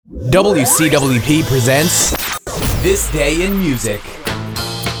WCWP presents This Day in Music.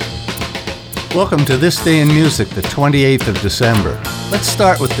 Welcome to This Day in Music, the 28th of December. Let's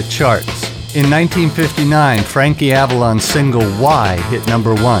start with the charts. In 1959, Frankie Avalon's single Why hit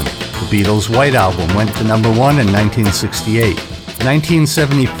number 1. The Beatles' White Album went to number 1 in 1968.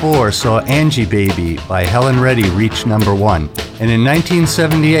 1974 saw Angie Baby by Helen Reddy reach number 1. And in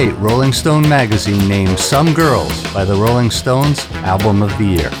 1978, Rolling Stone magazine named Some Girls by the Rolling Stones Album of the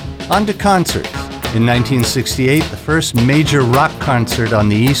Year. On to concerts. In 1968, the first major rock concert on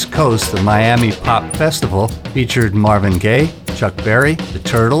the East Coast, the Miami Pop Festival, featured Marvin Gaye, Chuck Berry, The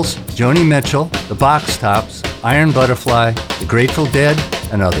Turtles, Joni Mitchell, The Box Tops, Iron Butterfly, The Grateful Dead,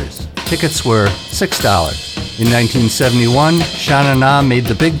 and others. Tickets were $6. In 1971, Sha Na Na made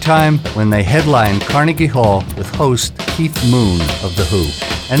the big time when they headlined Carnegie Hall with host Keith Moon of The Who.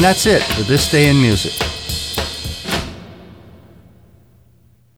 And that's it for This Day in Music.